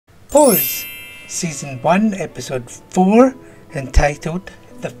Pose, Season 1, Episode 4, entitled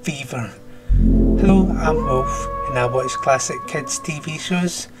The Fever. Hello, I'm Wolf, and I watch classic kids TV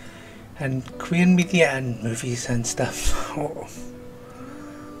shows and queer media and movies and stuff. Oh,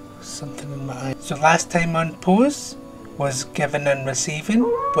 something in my eye. So last time on Pose was Giving and Receiving,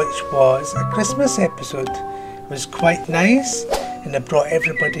 which was a Christmas episode. It was quite nice, and it brought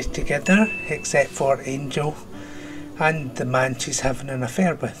everybody together except for Angel and the man she's having an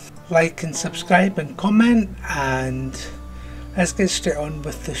affair with. Like and subscribe and comment, and let's get straight on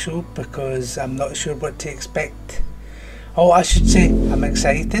with the show because I'm not sure what to expect. Oh, I should say I'm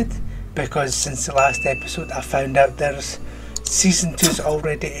excited because since the last episode I found out there's Season 2's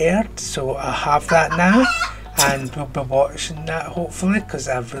already aired, so I have that now and we'll be watching that hopefully because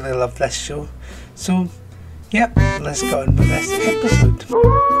I really love this show. So yep, let's get on with this episode.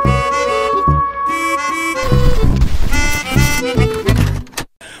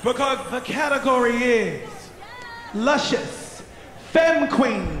 Because the category is luscious, femme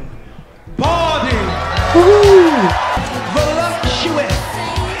queen, bawdy, voluptuous,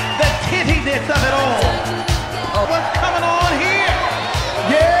 the tittiness of it all. What's coming on here?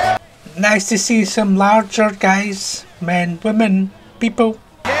 Yeah! Nice to see some larger guys, men, women, people.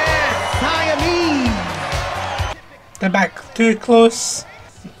 Yes, Siamese! They're back too close.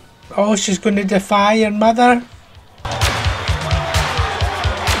 Oh, she's going to defy her mother.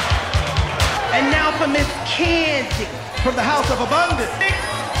 And now for Miss Candy from the House of Abundance. 6,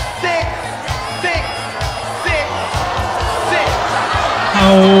 6, 6, 6, 6.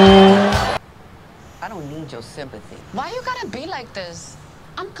 Oh. I don't need your sympathy. Why you gotta be like this?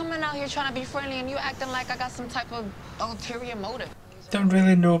 I'm coming out here trying to be friendly and you acting like I got some type of ulterior motive. Don't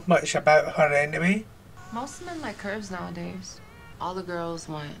really know much about her anyway. Most men like curves nowadays. All the girls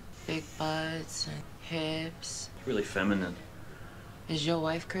want big butts and hips. Really feminine. Is your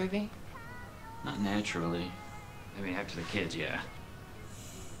wife curvy? Not naturally. I mean, after the kids, yeah.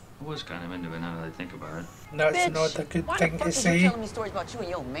 I was kind of into it now that I think about it. That's Bitch, not a good why thing the fuck to is say. you telling me stories about you and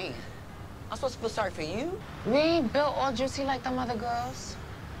your man? I'm supposed to feel sorry for you? We ain't built all juicy like them other girls.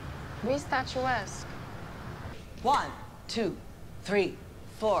 We statuesque. 1, 2, 3,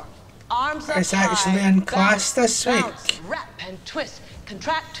 4. Arms up It's high. actually in class this Bounce, week. wrap and twist.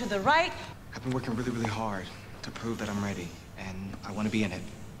 Contract to the right. I've been working really hard to prove that I'm ready, and I want to be in it.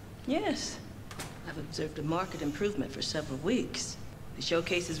 Yes. I've observed a marked improvement for several weeks. The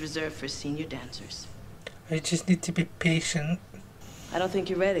showcase is reserved for senior dancers. I just need to be patient. I don't think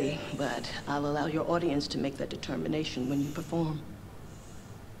you're ready, but I'll allow your audience to make that determination when you perform.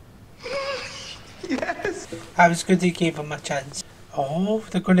 Yes! I was good they gave him a chance. Oh,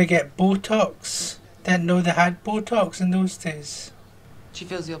 they're going to get Botox. Didn't know they had Botox in those days. She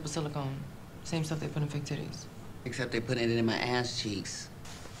fills you up with silicone. Same stuff they put in fake titties. Except they put it in my ass cheeks.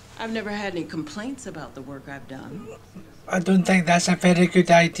 I've never had any complaints about the work I've done. I don't think that's a very good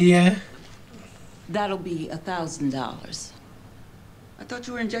idea. That'll be $1,000. I thought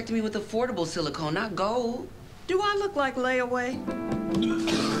you were injecting me with affordable silicone, not gold. Do I look like layaway?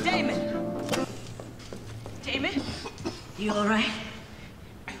 Damon! Damon? You all right?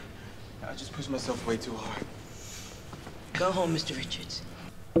 I just pushed myself way too hard. Go home, Mr. Richards.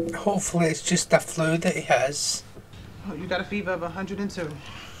 Hopefully it's just a flu that he has. Oh, you got a fever of 102.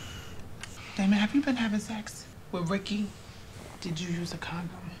 Damon, have you been having sex with Ricky? Did you use a condom?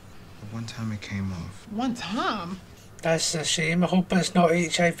 One time it came off. One time? That's a shame. I hope it's not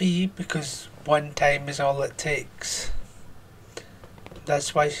HIV because one time is all it takes.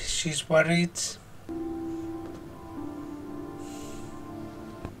 That's why she's worried.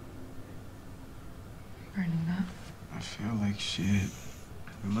 Burning up. I feel like shit.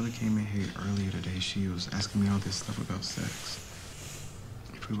 My mother came in here earlier today. She was asking me all this stuff about sex.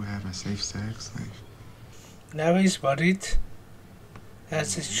 If we were having safe sex, like... Now he's worried.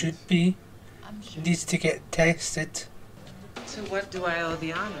 As it should be. He needs to get tested. To what do I owe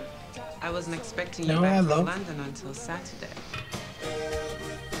the honor? I wasn't expecting you No, back hello. from London until Saturday.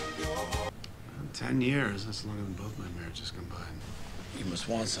 10 years, that's longer than both my marriages combined. You must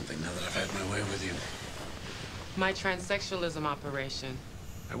want something now that I've had my way with you. My transsexualism operation.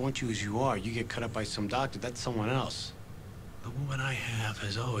 I want you as you are. You get cut up by some doctor, that's someone else. The woman I have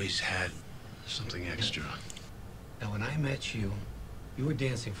has always had something extra. Now, when I met you, you were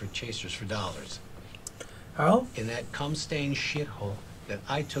dancing for chasers for dollars. Oh? In that cum-stained shithole that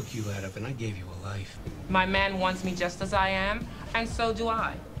I took you out of, and I gave you a life. My man wants me just as I am, and so do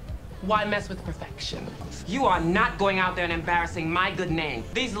I. Why mess with perfection? You are not going out there and embarrassing my good name.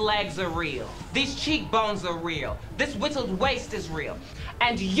 These legs are real. These cheekbones are real. This whittled waist is real.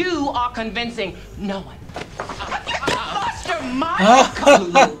 And you are convincing no one. You lost your mind,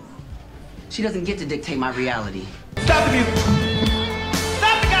 Kalulu. She doesn't get to dictate my reality. Stop the music.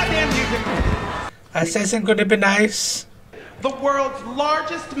 Stop the goddamn music. This isn't going to be nice. The world's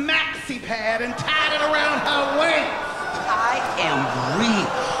largest maxi pad and tied it around her waist. I am real.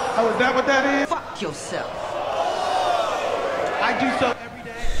 Oh, is that what that is? Fuck yourself. I do so every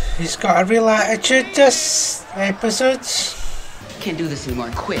day. He's got a real attitude this episode. Can't do this anymore.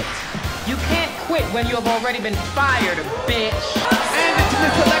 Quit. You can't quit when you have already been fired, bitch. And it's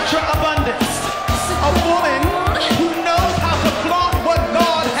Miss Electra Abundance, a woman who knows how to flaunt what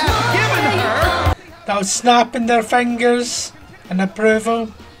God has given her. They'll snapping their fingers in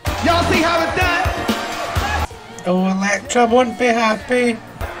approval. Y'all see how it's done? Oh, Electra won't be happy.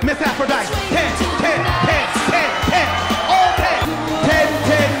 Miss Aphrodite, 10, 10, 10, 10, 10, all 10, 10,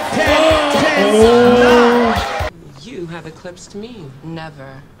 10, 10, 10, 9. You have eclipsed me.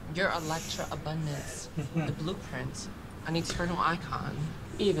 Never. You're Electra Abundance. The blueprint. An eternal icon.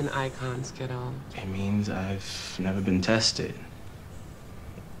 Even icons get old. It means I've never been tested.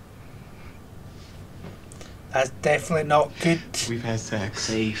 That's definitely not good. We've had sex.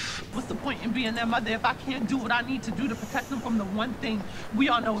 Safe. What's the point in being their mother if I can't do what I need to do to protect them from the one thing we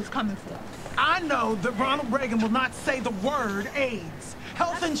all know is coming for them? I know that Ronald Reagan will not say the word AIDS.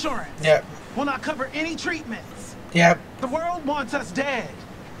 Health insurance Yep. will not cover any treatments. Yep. The world wants us dead.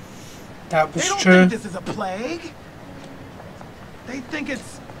 That They was don't true. think this is a plague. They think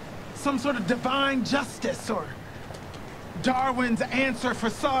it's some sort of divine justice or Darwin's answer for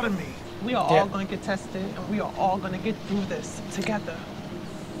sodomy. We are all going to get tested, and we are all going to get through this together.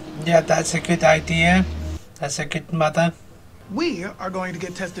 Yeah, that's a good idea. That's a good mother. We are going to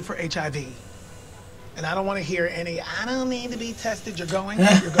get tested for HIV. And I don't want to hear any, I don't need to be tested. You're going,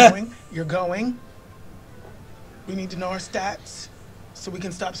 you're going, you're going. We need to know our stats so we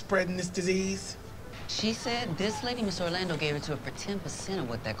can stop spreading this disease. She said this lady, Miss Orlando, gave it to her for 10% of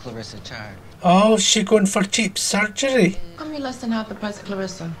what that Clarissa charged. Oh, she going for cheap surgery. Come here less than half the price of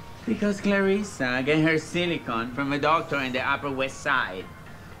Clarissa. Because Clarissa got her silicone from a doctor in the Upper West Side.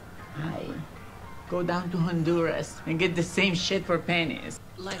 I go down to Honduras and get the same shit for pennies.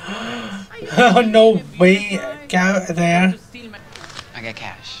 Like Oh, no way. Get out of there. I got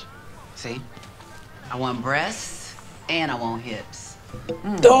cash. See? I want breasts and I want hips.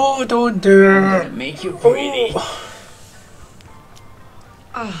 No, don't do it. Make you pretty.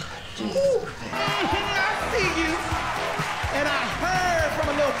 Oh, Jesus. I see you. And I heard from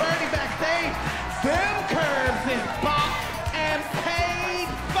a little birdie backstage, them curves is bought and paid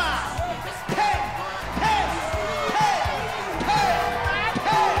for. Pay.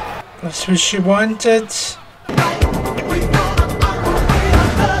 That's what she wanted.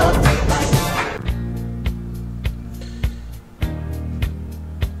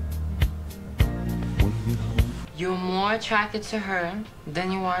 You're more attracted to her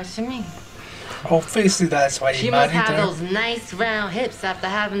than you are to me. Obviously, that's why She you must married have her. those nice round hips after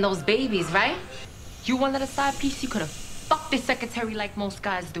having those babies, right? You wanted a side piece, you could have fucked the secretary like most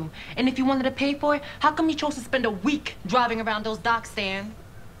guys do. And if you wanted to pay for it, how come you chose to spend a week driving around those dock stands?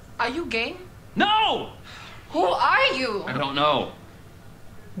 Are you gay? No! Who are you? I don't know.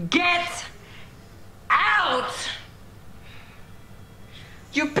 Get out!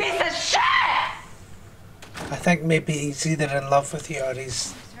 You piece of shit! I think maybe he's either in love with you or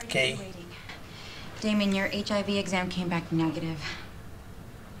he's gay. Damon, your HIV exam came back negative.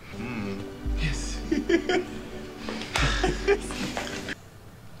 Yes.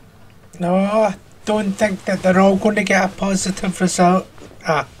 No, I don't think that they're all going to get a positive result.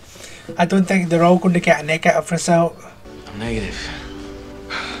 I don't think they're all going to get a negative result. I'm negative.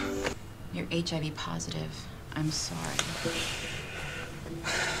 You're HIV positive. I'm sorry.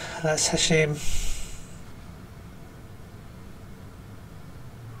 That's a shame.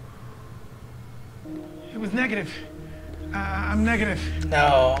 It was negative. I'm negative.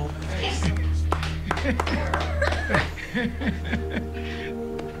 No.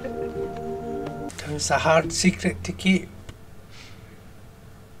 It was a hard secret to keep.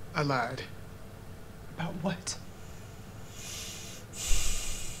 I lied. About what?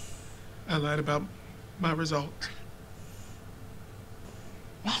 I lied about my result.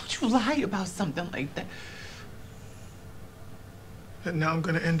 Why would you lie about something like that? And now I'm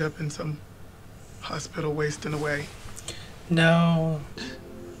gonna end up in some hospital wasting away. No.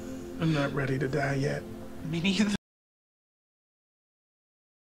 I'm not ready to die yet. Me neither.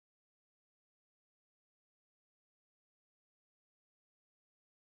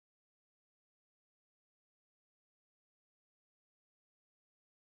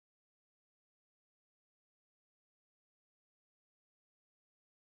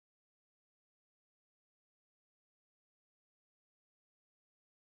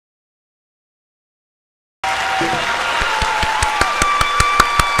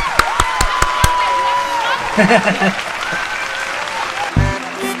 And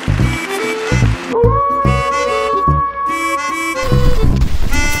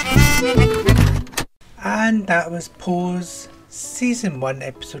that was Pose Season 1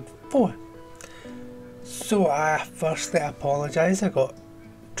 Episode 4. So I firstly apologise, I got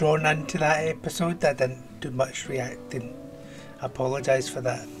drawn into that episode. I didn't do much reacting. I apologise for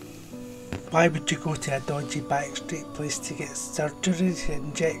that. Why would you go to a dodgy backstreet place to get surgery,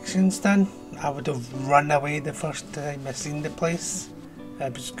 injections done? I would have run away the first time I seen the place.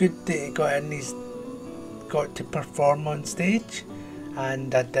 It was good that he got in, he's got to perform on stage,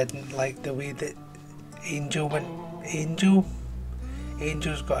 and I didn't like the way that Angel's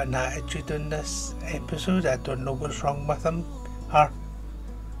got an attitude on this episode. I don't know what's wrong with him. Her.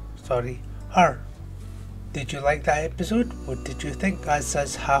 Did you like that episode? What did you think? As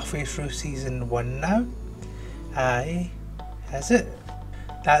us halfway through season 1 now. Aye, is it?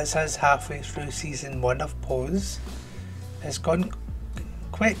 That's us halfway through season 1 of Pose. It's gone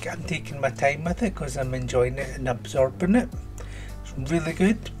quick. I'm taking my time with it because I'm enjoying it and absorbing it. It's really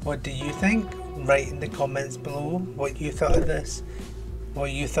good. What do you think? Write in the comments below what you thought of this.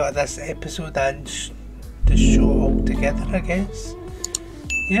 What you thought of this episode and the show altogether, I guess.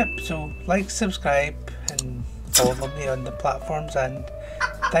 Yep, so like, subscribe and follow me on the platforms, and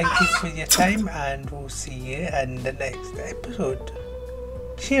thank you for your time, and we'll see you in the next episode.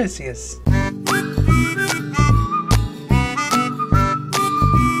 Cheers.